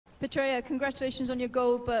Petrea, congratulations on your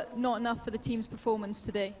goal, but not enough for the team's performance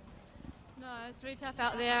today. No, it's pretty tough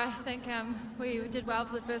out there. I think we did well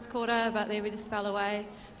for the first quarter, but then we just fell away.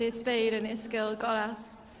 Their speed and their skill got us.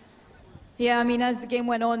 Yeah, I mean, as the game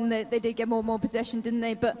went on, they did get more and more possession, didn't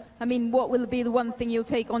they? But, I mean, what will be the one thing you'll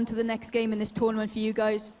take on to the next game in this tournament for you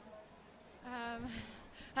guys?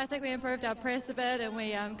 I think we improved our press a bit, and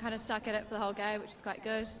we kind of stuck at it for the whole game, which is quite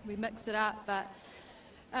good. We mixed it up, but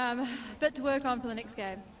a bit to work on for the next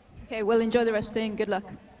game. Okay, well, enjoy the rest of the day and good luck.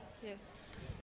 Yeah.